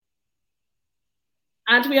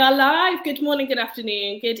And we are live. Good morning, good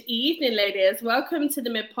afternoon, good evening, ladies. Welcome to the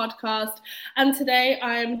Mid Podcast. And today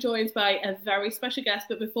I am joined by a very special guest.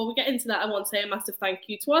 But before we get into that, I want to say a massive thank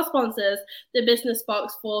you to our sponsors, the Business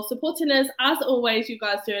Box, for supporting us. As always, you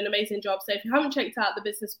guys do an amazing job. So if you haven't checked out the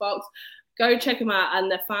Business Box, go check them out.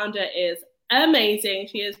 And the founder is amazing.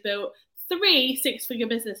 She has built 3 six-figure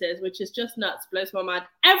businesses, which is just nuts, blows my mind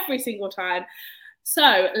every single time.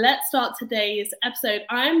 So let's start today's episode.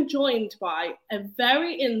 I'm joined by a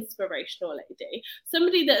very inspirational lady,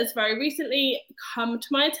 somebody that has very recently come to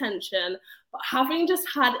my attention, but having just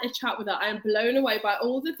had a chat with her, I am blown away by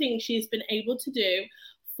all the things she's been able to do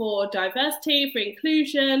for diversity, for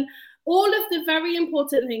inclusion, all of the very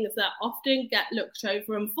important things that often get looked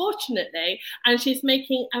over, unfortunately. And she's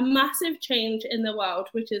making a massive change in the world,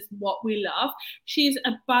 which is what we love. She's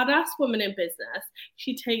a badass woman in business.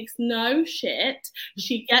 She takes no shit.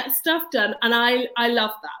 She gets stuff done. And I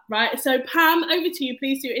love that, right? So Pam, over to you.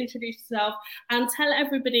 Please do introduce yourself and tell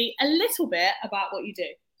everybody a little bit about what you do.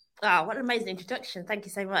 Oh, what an amazing introduction. Thank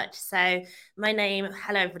you so much. So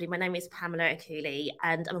hello everybody, my name is Pamela Akuli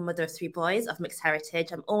and I'm a mother of 3 boys of mixed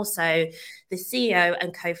heritage. I'm also the CEO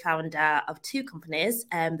and co-founder of 2 companies.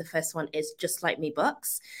 The first one is Just Like Me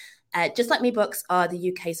Books. Just Like Me Books are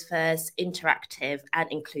the UK's first interactive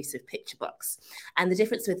and inclusive picture books. And the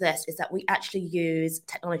difference with this is that we actually use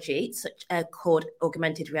technology called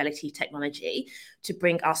augmented reality technology to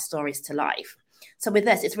bring our stories to life. So with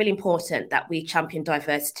this, it's really important that we champion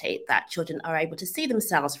diversity, that children are able to see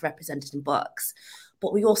themselves represented in books.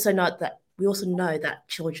 But we also know that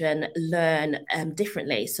children learn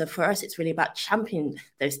differently. So for us, it's really about championing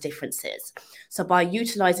those differences. So by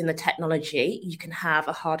utilizing the technology, you can have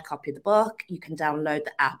a hard copy of the book, you can download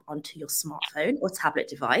the app onto your smartphone or tablet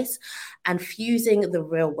device, and fusing the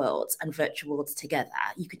real worlds and virtual worlds together,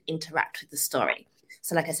 you can interact with the story.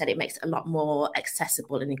 So like I said, it makes it a lot more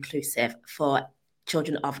accessible and inclusive for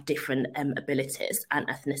children of different abilities and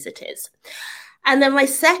ethnicities. And then my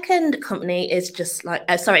second company is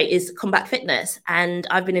is Comeback Fitness. And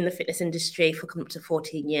I've been in the fitness industry for coming up to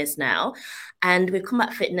 14 years now. And with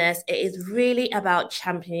Comeback Fitness, it is really about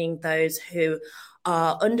championing those who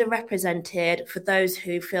are underrepresented, for those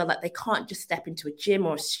who feel like they can't just step into a gym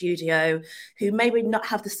or a studio, who maybe not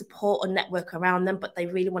have the support or network around them, but they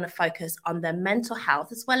really want to focus on their mental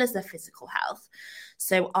health as well as their physical health.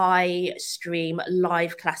 So I stream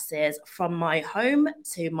live classes from my home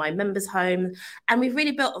to my members' home. And we've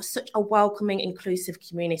really built such a welcoming, inclusive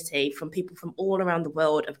community from people from all around the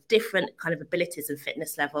world of different kind of abilities and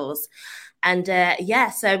fitness levels. And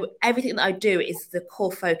so everything that I do is the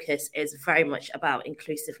core focus is very much about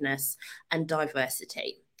inclusiveness and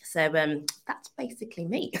diversity. So that's basically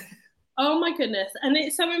me. Oh my goodness. And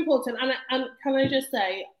it's so important. And can I just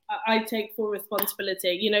say, I take full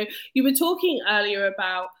responsibility. You know, you were talking earlier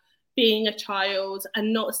about being a child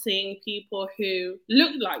and not seeing people who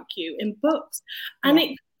look like you in books. And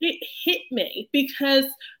it hit me because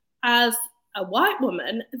as a white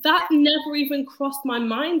woman, that never even crossed my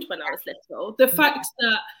mind when I was little. The fact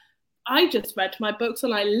that I just read my books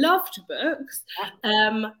and I loved books,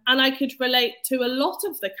 and I could relate to a lot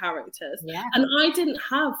of the characters. Yeah. And I didn't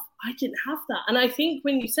have that. And I think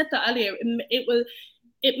when you said that earlier,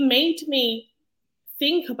 it made me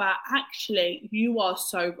think about, actually, you are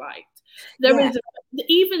so right. There is,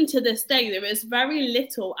 even to this day, there is very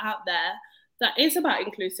little out there that is about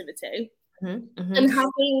inclusivity and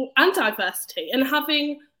diversity and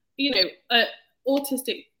having,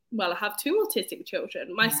 autistic. Well, I have 2 autistic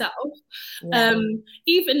children myself,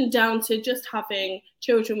 even down to just having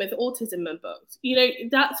children with autism in books. You know,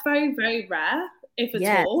 that's very, very rare, if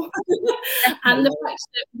at all. And the fact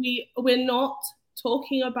that we're not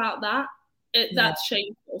talking about that, that's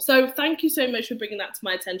shameful. So thank you so much for bringing that to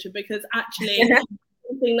my attention, because actually it's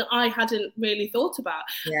something that I hadn't really thought about.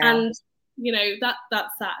 And,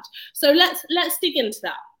 that's sad. So let's dig into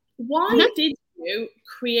that. Why did you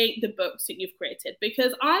create the books that you've created?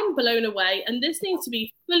 Because I'm blown away, and this needs to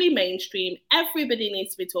be fully mainstream. Everybody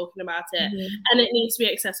needs to be talking about it, and it needs to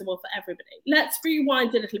be accessible for everybody. Let's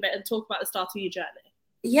rewind a little bit and talk about the start of your journey.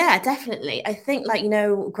 Yeah, definitely. I think,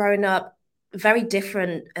 growing up, very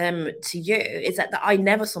different to you is that I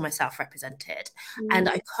never saw myself represented. And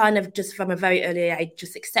I kind of just from a very early age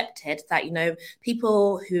just accepted that,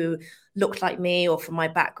 people who looked like me or from my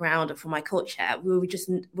background or from my culture, we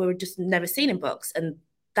were just never seen in books. And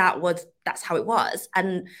that's how it was.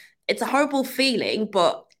 And it's a horrible feeling,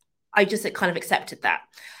 but I just kind of accepted that.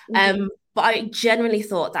 But I genuinely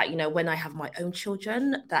thought that, when I have my own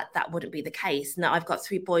children, that wouldn't be the case. Now, I've got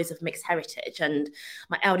 3 boys of mixed heritage, and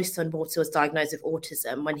my eldest son, Walter, was diagnosed with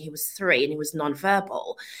autism when he was 3 and he was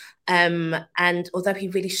nonverbal. And although he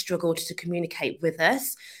really struggled to communicate with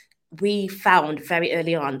us, we found very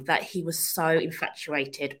early on that he was so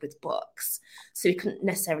infatuated with books. So he couldn't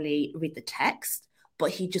necessarily read the text, but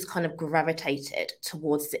he just kind of gravitated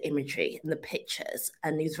towards the imagery and the pictures.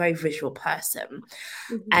 And he was a very visual person.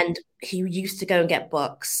 Mm-hmm. And he used to go and get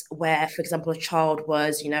books where, for example, a child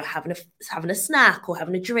was, having a snack or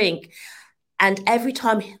having a drink. And every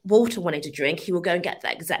time Walter wanted to drink, he would go and get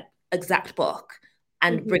that exact book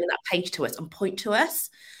and bring that page to us and point to us.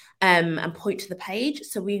 And point to the page.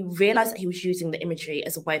 So we realized that he was using the imagery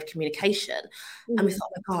as a way of communication. Mm-hmm. And we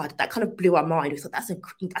thought, oh my God, that kind of blew our mind. We thought,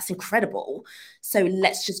 that's incredible. So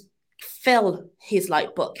let's just fill his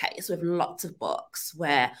bookcase with lots of books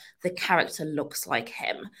where the character looks like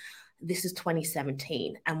him. This is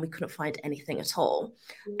 2017 and we couldn't find anything at all.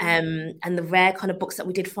 Mm-hmm. And the rare kind of books that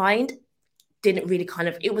we did find didn't really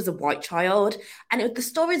it was a white child. And the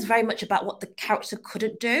story is very much about what the character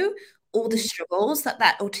couldn't do, all the struggles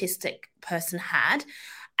that autistic person had.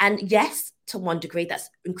 And yes, to one degree, that's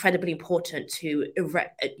incredibly important to,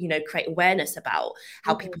 create awareness about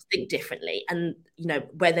how people think differently and,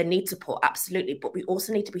 where they need support, absolutely. But we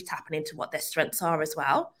also need to be tapping into what their strengths are as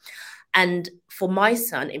well. And for my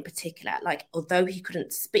son in particular, although he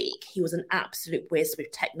couldn't speak, he was an absolute whiz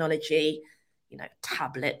with technology,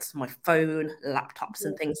 tablets, my phone, laptops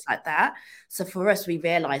and things like that. So for us, we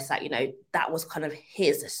realized that, that was kind of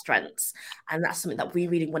his strengths. And that's something that we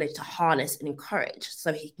really wanted to harness and encourage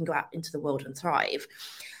so he can go out into the world and thrive.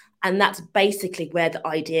 And that's basically where the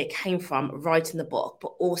idea came from, writing the book,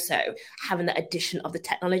 but also having the addition of the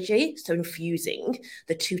technology. So infusing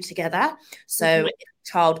the two together. So if a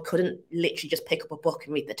child couldn't literally just pick up a book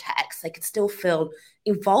and read the text, they could still feel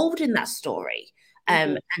involved in that story.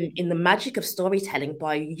 And in the magic of storytelling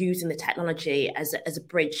by using the technology as a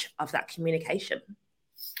bridge of that communication.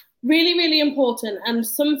 Really, really important, and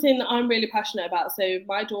something that I'm really passionate about. So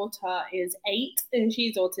my daughter is 8 and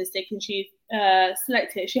she's autistic, and she has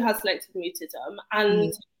selective mutism,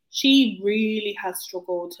 and she really has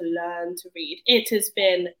struggled to learn to read. It has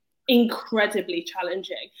been incredibly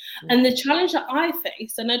challenging. And the challenge that I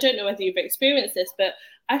face, and I don't know whether you've experienced this, but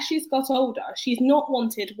as she's got older, she's not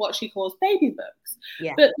wanted what she calls baby books.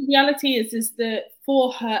 Yeah. But the reality is that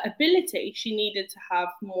for her ability, she needed to have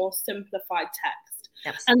more simplified text.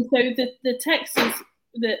 Yes. And so the text is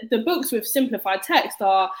the books with simplified text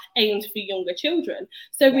are aimed for younger children.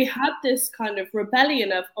 So we had this kind of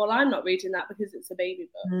rebellion of, well, I'm not reading that because it's a baby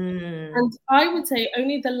book. And I would say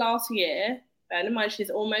only the last year, bear in mind she's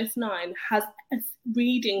almost 9, has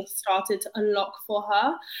reading started to unlock for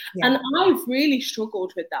her. Yeah. And I've really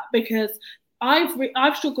struggled with that because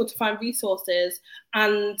I've struggled to find resources,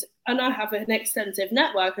 and I have an extensive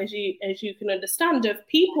network, as you can understand, of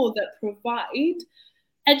people that provide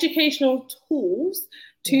educational tools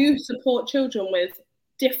to support children with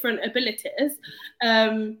different abilities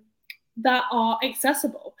that are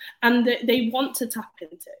accessible and that they want to tap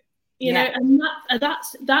into. You know, and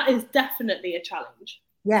that is definitely a challenge.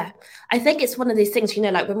 Yeah, I think it's one of these things,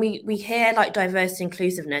 when we hear diversity,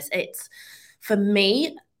 inclusiveness, it's, for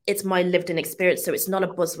me, it's my lived in experience. So it's not a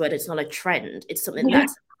buzzword, it's not a trend. It's something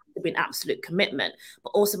that's been absolute commitment. But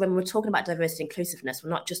also when we're talking about diversity, inclusiveness, we're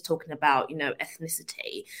not just talking about,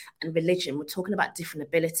 ethnicity and religion. We're talking about different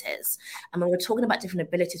abilities. And when we're talking about different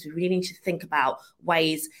abilities, we really need to think about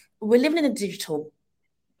ways. We're living in a digital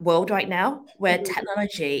world right now where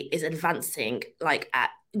technology is advancing at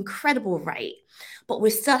incredible rate, but we're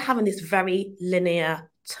still having this very linear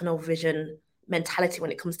tunnel vision mentality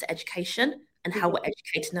when it comes to education and how we're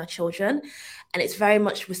educating our children. And it's very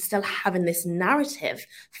much, we're still having this narrative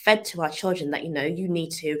fed to our children that, you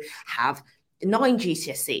need to have 9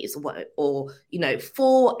 GCSEs or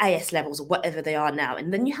 4 AS levels or whatever they are now.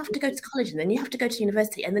 And then you have to go to college, and then you have to go to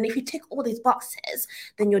university. And then if you tick all these boxes,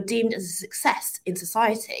 then you're deemed as a success in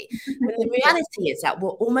society. When the reality is that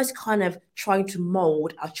we're almost kind of trying to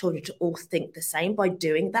mold our children to all think the same by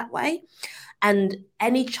doing that way. And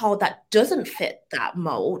any child that doesn't fit that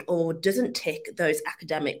mold or doesn't tick those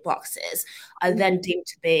academic boxes are then deemed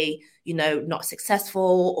to be, not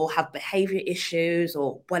successful or have behavior issues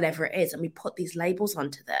or whatever it is. And we put these labels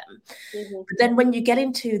onto them. But then when you get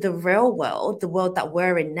into the real world, the world that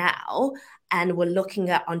we're in now, and we're looking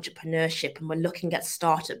at entrepreneurship and we're looking at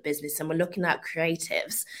startup business and we're looking at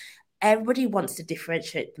creatives, everybody wants to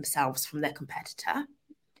differentiate themselves from their competitor.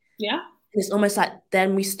 Yeah. It's almost like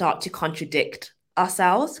then we start to contradict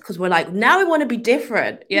ourselves because we're like, now we want to be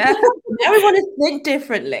different. Yeah. Now we want to think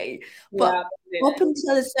differently. But up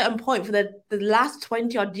until a certain point, for the last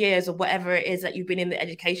 20 odd years or whatever it is that you've been in the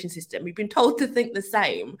education system, you've been told to think the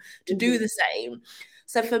same, to do the same.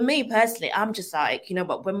 So for me personally, I'm just like, you know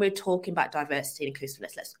what, when we're talking about diversity and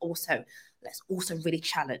inclusiveness, let's also really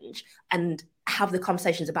challenge and have the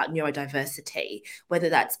conversations about neurodiversity, whether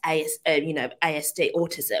that's ASD,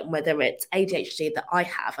 autism, whether it's ADHD that I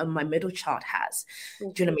have and my middle child has.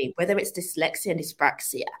 Do you know what I mean? Whether it's dyslexia and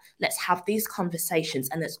dyspraxia, let's have these conversations,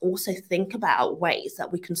 and let's also think about ways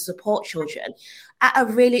that we can support children at a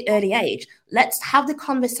really early age. Let's have the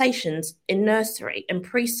conversations in nursery, in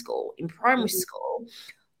preschool, in primary school.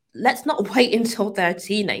 Let's not wait until they're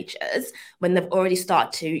teenagers when they've already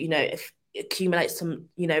started to, accumulate some,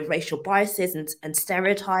 racial biases and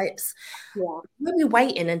stereotypes. Yeah. We'll be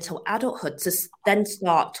waiting until adulthood to then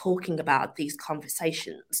start talking about these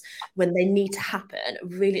conversations when they need to happen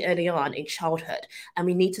really early on in childhood. And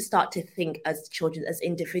we need to start to think as children, as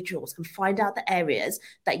individuals, and find out the areas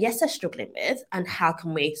that, yes, they're struggling with and how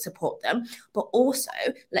can we support them. But also,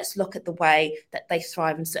 let's look at the way that they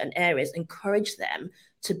thrive in certain areas, encourage them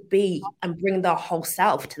to be and bring their whole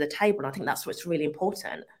self to the table. And I think that's what's really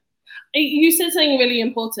important. You said something really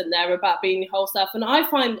important there about being your whole self, and I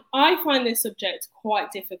find this subject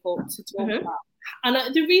quite difficult to talk about.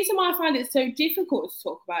 And the reason why I find it so difficult to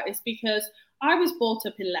talk about is because I was brought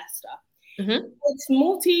up in Leicester. It's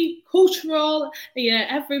multicultural.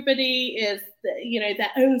 Everybody is,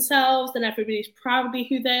 their own selves, and everybody's proudly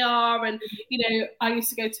who they are. And I used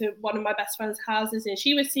to go to one of my best friend's houses, and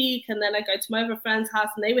she was Sikh, and then I go to my other friend's house,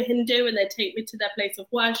 and they were Hindu, and they'd take me to their place of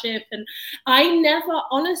worship. And I never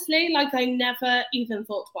even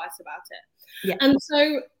thought twice about it. Yeah. And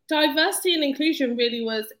so diversity and inclusion really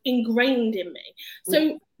was ingrained in me.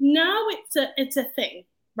 So now it's a thing,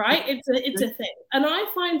 right? It's a thing, and I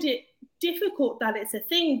find it difficult that it's a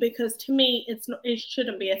thing, because to me it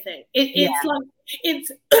shouldn't be a thing.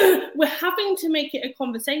 It's we're having to make it a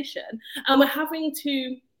conversation, and we're having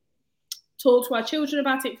to talk to our children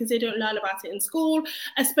about it because they don't learn about it in school,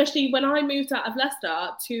 especially when I moved out of Leicester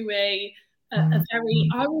to a very,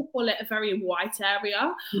 I would call it a very white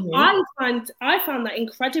area. I found that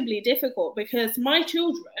incredibly difficult, because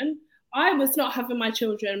I was not having my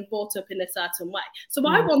children brought up in a certain way. So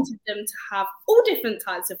I wanted them to have all different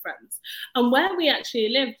types of friends. And where we actually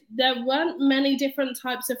lived, there weren't many different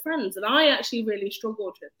types of friends. And I actually really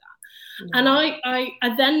struggled with that. And I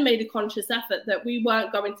then made a conscious effort that we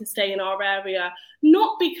weren't going to stay in our area,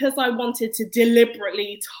 not because I wanted to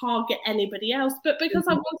deliberately target anybody else, but because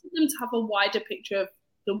I wanted them to have a wider picture of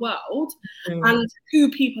the world and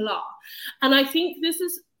who people are. And I think this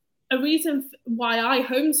is a reason why I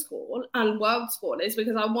homeschool and world school, is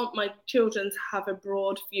because I want my children to have a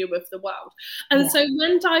broad view of the world. And so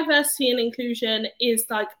when diversity and inclusion is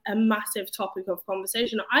like a massive topic of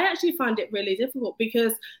conversation, I actually find it really difficult,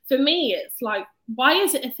 because for me, it's like, why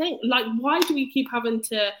is it a thing? Like, why do we keep having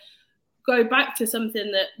to go back to something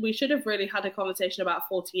that we should have really had a conversation about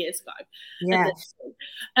 40 years ago? Yes.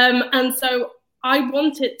 And so I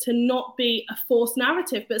want it to not be a forced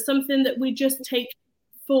narrative, but something that we just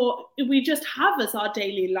we just have as our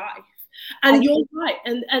daily life. And you're right.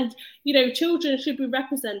 And children should be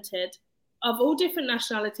represented of all different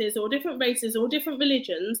nationalities, all different races, all different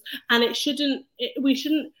religions. And it should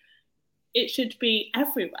be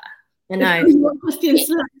everywhere. I know. Not just in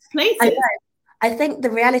places. I think the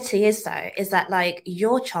reality is that like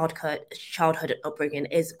your childhood upbringing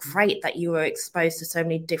is great, that you were exposed to so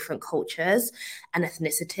many different cultures and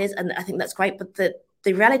ethnicities. And I think that's great. But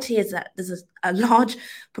the reality is that there's a large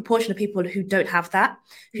proportion of people who don't have that,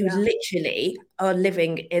 who literally are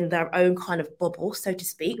living in their own kind of bubble, so to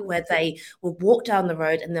speak, where they will walk down the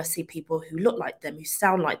road and they'll see people who look like them, who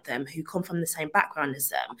sound like them, who come from the same background as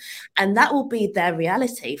them. And that will be their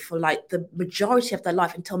reality for like the majority of their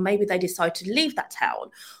life, until maybe they decide to leave that town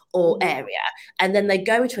or area, and then they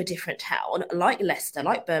go to a different town like Leicester,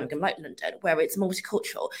 like Birmingham, like London, where it's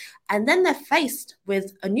multicultural, and then they're faced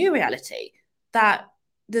with a new reality, that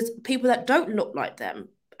there's people that don't look like them.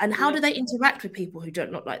 And how do they interact with people who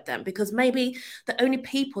don't look like them? Because maybe the only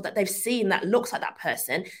people that they've seen that looks like that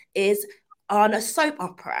person is on a soap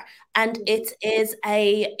opera, and it is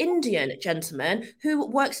a Indian gentleman who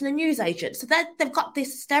works in a newsagent. So they've got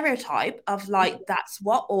this stereotype of like, that's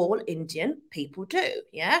what all Indian people do.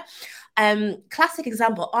 Yeah. Classic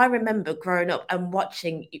example. I remember growing up and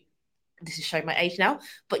watching, this is showing my age now,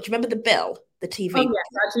 but do you remember The Bill, the TV? Oh, yes,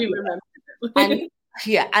 I do remember.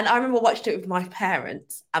 And I remember watching it with my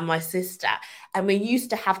parents and my sister, and we used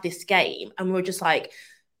to have this game, and we were just like,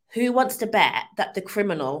 who wants to bet that the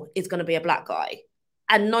criminal is going to be a black guy?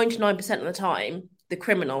 And 99% of the time, the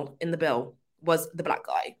criminal in The Bill was the black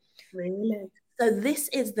guy. Really? So this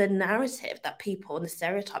is the narrative that people and the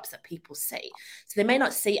stereotypes that people see. So they may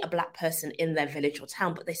not see a Black person in their village or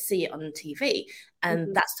town, but they see it on TV,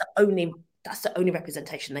 and that's the only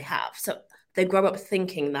representation they have. So they grow up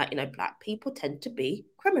thinking that, Black people tend to be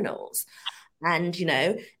criminals, and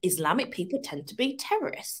Islamic people tend to be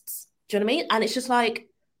terrorists. Do you know what I mean? And it's just like,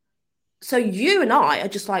 so you and I are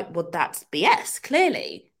just like, well, that's BS,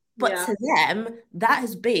 clearly. But to them, that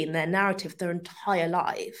has been their narrative their entire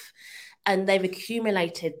life. And they've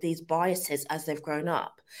accumulated these biases as they've grown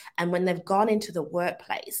up. And when they've gone into the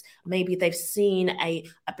workplace, maybe they've seen a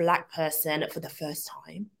Black person for the first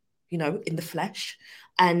time, in the flesh.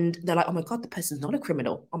 And they're like, oh my God, the person's not a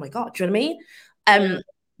criminal. Oh my God, do you know what I mean?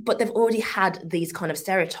 But they've already had these kind of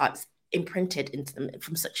stereotypes imprinted into them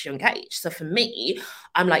from such a young age. So for me,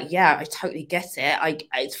 I'm like, yeah, I totally get it.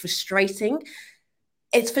 It's frustrating.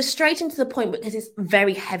 It's frustrating to the point because it's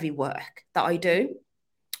very heavy work that I do,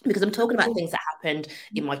 because I'm talking about things that happened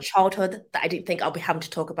in my childhood that I didn't think I'll be having to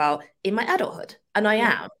talk about in my adulthood. And I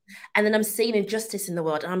am. And then I'm seeing injustice in the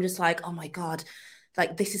world. And I'm just like, oh my God,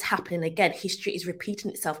 like this is happening again. History is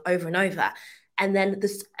repeating itself over and over. And then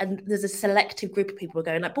there's a selective group of people who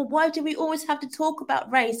are going like, but why do we always have to talk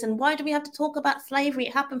about race? And why do we have to talk about slavery?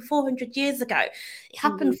 It happened 400 years ago. It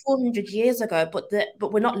happened 400 years ago, but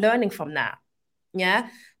we're not learning from that. Yeah,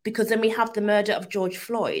 because then we have the murder of George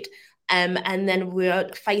Floyd. And then we're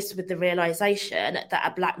faced with the realization that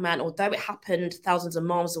a Black man, although it happened thousands of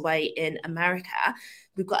miles away in America,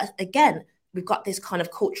 we've got this kind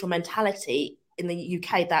of cultural mentality in the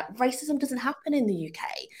UK that racism doesn't happen in the UK.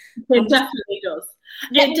 It definitely does.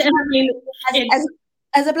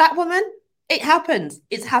 As a Black woman, it happens.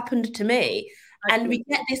 It's happened to me. And we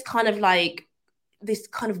get this kind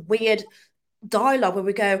of weird dialogue where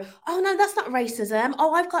we go, oh no, that's not racism.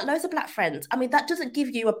 Oh, I've got loads of Black friends. I mean, that doesn't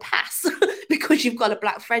give you a pass because you've got a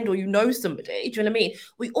Black friend or somebody. Do you know what I mean?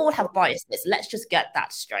 We all have biases. Let's just get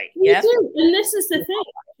that straight. We do, and this is the thing.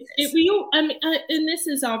 And this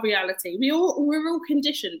is our reality. We're all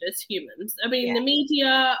conditioned as humans. I mean, the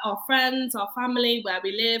media, our friends, our family, where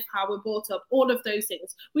we live, how we're brought up, all of those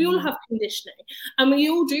things. We all have conditioning, and we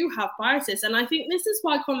all do have biases. And I think this is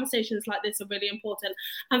why conversations like this are really important.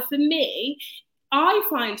 And for me, I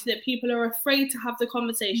find that people are afraid to have the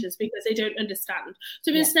conversations because they don't understand.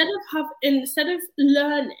 So instead of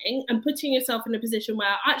learning and putting yourself in a position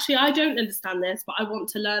where actually I don't understand this, but I want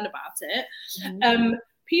to learn about it,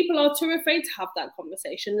 people are too afraid to have that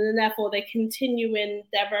conversation, and therefore they continue in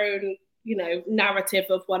their own narrative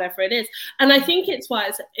of whatever it is. And I think it's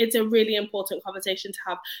why it's a really important conversation to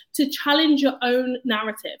have, to challenge your own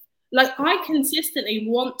narrative. Like, I consistently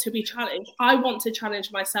want to be challenged. I want to challenge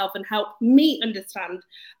myself and help me understand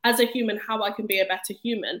as a human how I can be a better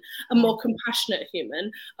human, a more compassionate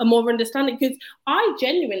human, a more understanding. Because I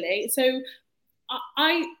genuinely,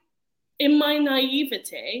 in my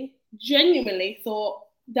naivety, genuinely thought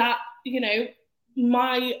that,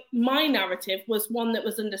 my narrative was one that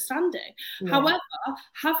was understanding. However,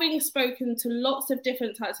 having spoken to lots of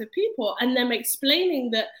different types of people and them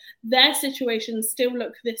explaining that their situations still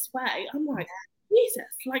look this way, I'm like, Jesus,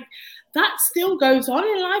 like that still goes on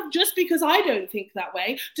in life. Just because I don't think that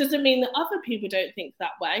way doesn't mean that other people don't think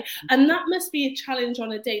that way. And that must be a challenge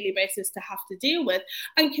on a daily basis to have to deal with.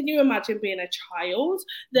 And can you imagine being a child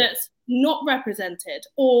that's not represented,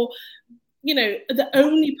 or the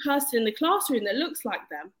only person in the classroom that looks like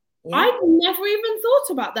them? I've never even thought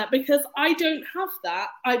about that, because I don't have that.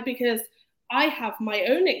 Because I have my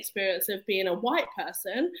own experience of being a white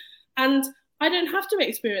person, and I don't have to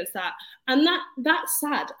experience that. And that's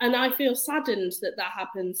sad. And I feel saddened that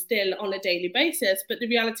happens still on a daily basis. But the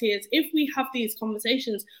reality is, if we have these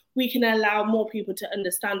conversations, we can allow more people to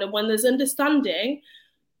understand. And when there's understanding,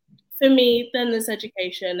 for me, then there's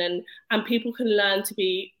education, and people can learn to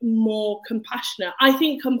be more compassionate. I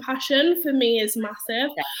think compassion for me is massive.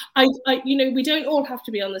 We don't all have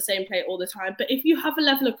to be on the same plate all the time, but if you have a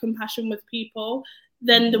level of compassion with people,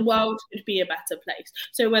 then the world could be a better place.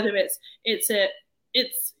 So whether it's a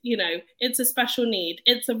special need,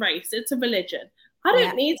 it's a race, it's a religion, I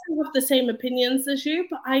don't need to have the same opinions as you,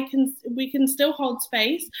 but we can still hold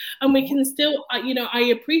space, and we can still,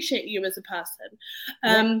 I appreciate you as a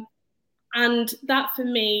person. And that for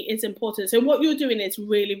me is important. So what you're doing is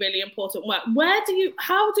really, really important work.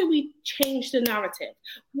 How do we change the narrative?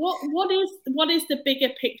 What is the bigger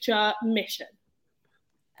picture mission?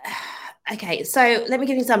 Okay, so let me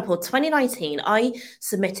give you an example. 2019, I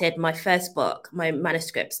submitted my first book, my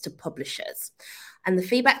manuscripts, to publishers. And the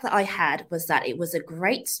feedback that I had was that it was a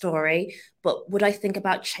great story, but would I think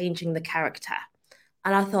about changing the character?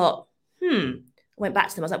 And I thought, went back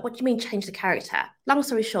to them. I was like, what do you mean change the character? Long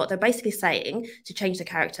story short, they're basically saying to change the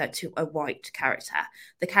character to a white character.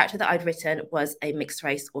 The character that I'd written was a mixed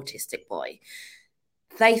race autistic boy.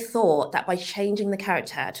 They thought that by changing the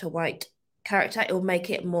character to a white character, it will make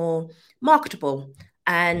it more marketable.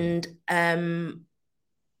 And that,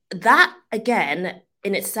 again,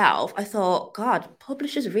 in itself, I thought, God,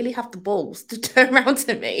 publishers really have the balls to turn around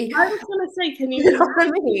to me. I was going to say, can you, You know what I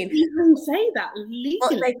mean? even say that legally?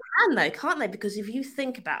 Well, they can, though, can't they? Because if you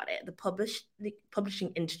think about it, the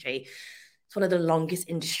publishing industry is one of the longest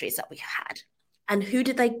industries that we had. And who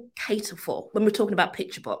did they cater for when we're talking about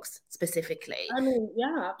picture books specifically? I mean,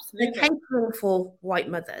 yeah, absolutely. They're catering for white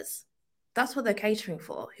mothers. That's what they're catering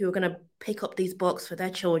for, who are going to pick up these books for their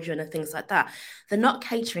children and things like that. They're not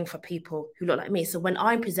catering for people who look like me. So when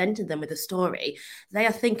I'm presenting them with a story, they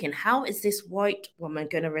are thinking, how is this white woman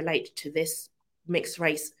going to relate to this mixed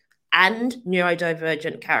race and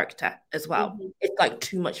neurodivergent character as well? Mm-hmm. It's like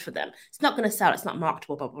too much for them. It's not going to sell. It's not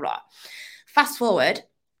marketable, blah, blah, blah. Fast forward,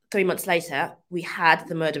 3 months later, we had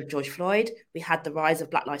the murder of George Floyd. We had the rise of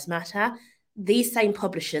Black Lives Matter. These same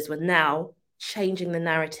publishers were now changing the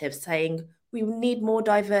narrative, saying we need more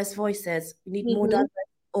diverse voices, we need more diverse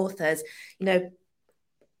authors, you know,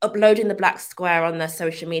 uploading the black square on their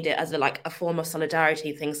social media as a form of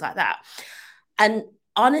solidarity, things like that. And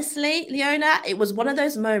honestly, Leona, it was one of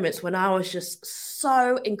those moments when I was just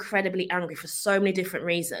so incredibly angry for so many different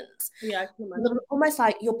reasons. Yeah, almost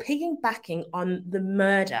like you're piggybacking on the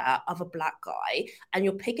murder of a black guy, and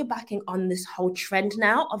you're piggybacking on this whole trend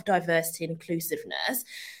now of diversity and inclusiveness,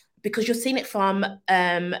 because you're seeing it from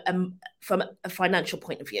a financial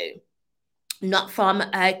point of view, not from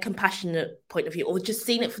a compassionate point of view, or just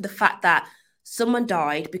seeing it for the fact that someone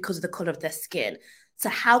died because of the color of their skin. So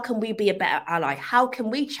how can we be a better ally? How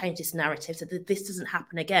can we change this narrative so that this doesn't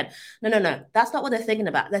happen again? No. That's not what they're thinking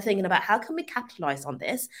about. They're thinking about how can we capitalize on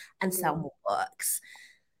this and sell more books.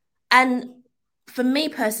 And for me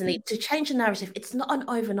personally, to change the narrative, it's not an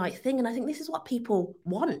overnight thing. And I think this is what people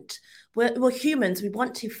want. We're humans. We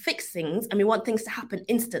want to fix things and we want things to happen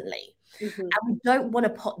instantly. Mm-hmm. And we don't want to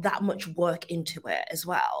put that much work into it as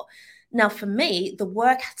well. Now, for me, the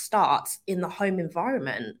work starts in the home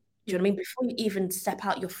environment. Do you know what I mean? Before you even step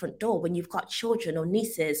out your front door, when you've got children or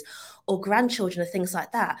nieces or grandchildren or things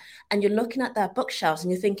like that, and you're looking at their bookshelves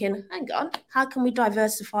and you're thinking, hang on, how can we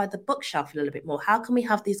diversify the bookshelf a little bit more? How can we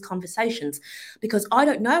have these conversations? Because I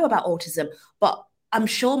don't know about autism, but I'm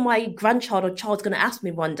sure my grandchild or child's going to ask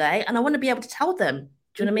me one day, and I want to be able to tell them.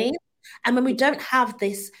 Do you know what I mean? And when we don't have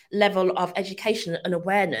this level of education and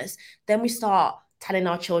awareness, then we start telling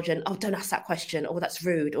our children, oh, don't ask that question, or that's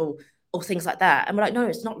rude, or things like that. And we're like, no,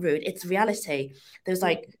 it's not rude. It's reality. There's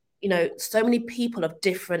so many people of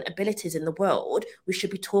different abilities in the world. We should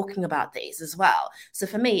be talking about these as well. So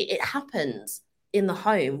for me, it happens in the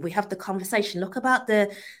home. We have the conversation. Look about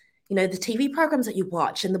the TV programs that you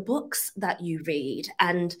watch and the books that you read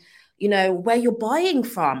and, where you're buying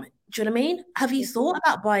from. Do you know what I mean? Have you thought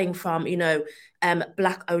about buying from,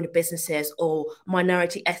 Black-owned businesses or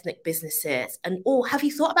minority ethnic businesses? Or have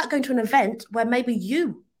you thought about going to an event where maybe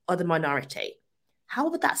you are the minority? How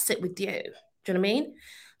would that sit with you? Do you know what I mean?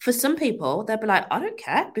 For some people, they'll be like, I don't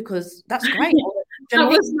care because that's great. That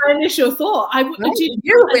was my initial thought. You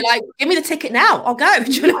would be like, give me the ticket now. I'll go.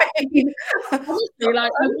 Do you know what I mean? Honestly, I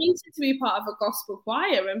wanted to be part of a gospel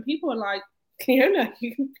choir, and people were like, Leona,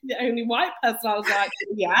 you can be the only white person. I was like,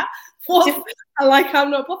 yeah. What?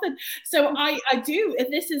 I'm not bothered. So I do,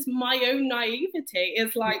 and this is my own naivety,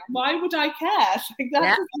 is like, why would I care? Like, that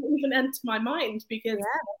doesn't even enter my mind because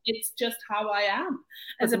it's just how I am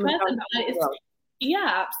as a person.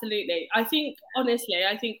 Yeah, absolutely. I think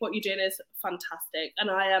what you're doing is fantastic.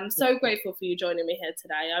 And I am so grateful for you joining me here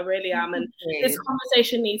today. I really am. And this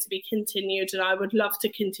conversation needs to be continued. And I would love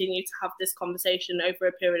to continue to have this conversation over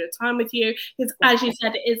a period of time with you. Because as you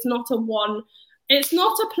said, it's not a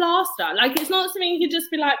plaster. Like, it's not something you can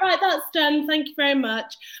just be like, right, that's done. Thank you very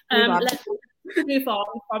much. Let's move on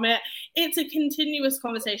from it. It's a continuous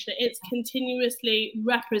conversation. It's continuously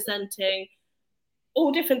representing all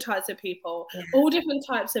different types of people, all different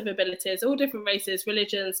types of abilities, all different races,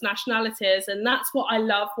 religions, nationalities. And that's what I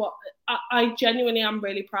love. What I genuinely am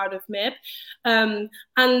really proud of MIB.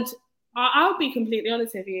 And I'll be completely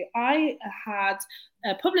honest with you. I had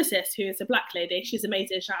a publicist who is a black lady. She's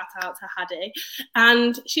amazing. Shout out to Hadi.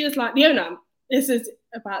 And she was like, Leona, this is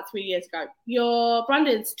about 3 years ago, your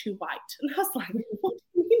branding's too white. And I was like, what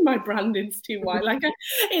do you mean my branding's too white? Like,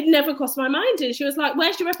 it never crossed my mind. And she was like,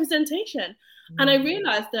 where's your representation? And I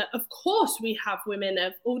realized that, of course, we have women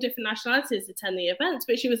of all different nationalities attend the events,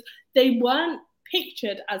 but they weren't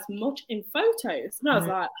pictured as much in photos. And I was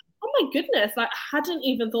like, oh my goodness, like I hadn't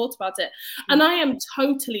even thought about it. And I am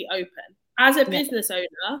totally open as a business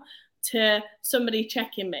owner to somebody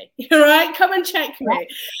checking me, right? Come and check me.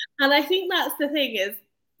 And I think that's the thing is,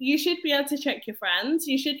 you should be able to check your friends.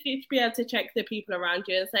 You should be able to check the people around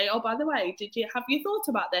you and say, oh, by the way, have you thought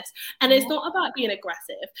about this? And it's not about being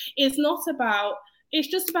aggressive. It's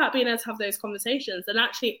just about being able to have those conversations. And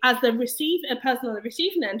actually, as a person on the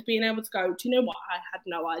receiving end, being able to go, do you know what? I had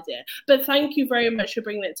no idea. But thank you very much for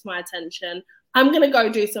bringing it to my attention. I'm going to go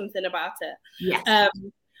do something about it. Yes.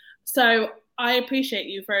 So I appreciate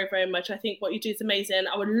you very, very much. I think what you do is amazing.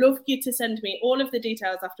 I would love you to send me all of the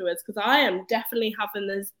details afterwards, because I am definitely having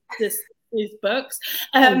these books.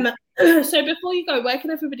 So before you go, where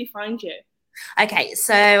can everybody find you? Okay,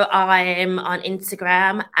 so I'm on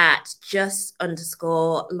Instagram at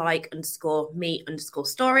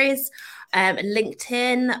just_like_me_stories.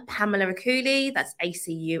 LinkedIn, Pamela Akuli, that's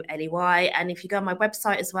ACULEY. And if you go on my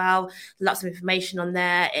website as well, lots of information on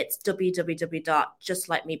there. It's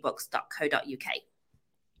www.justlikemebooks.co.uk.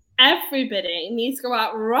 Everybody needs to go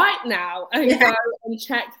out right now and go and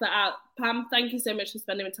check that out. Pam, thank you so much for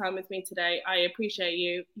spending time with me today. I appreciate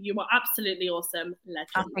you. You are absolutely awesome. Legend.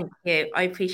 Oh, thank you. I appreciate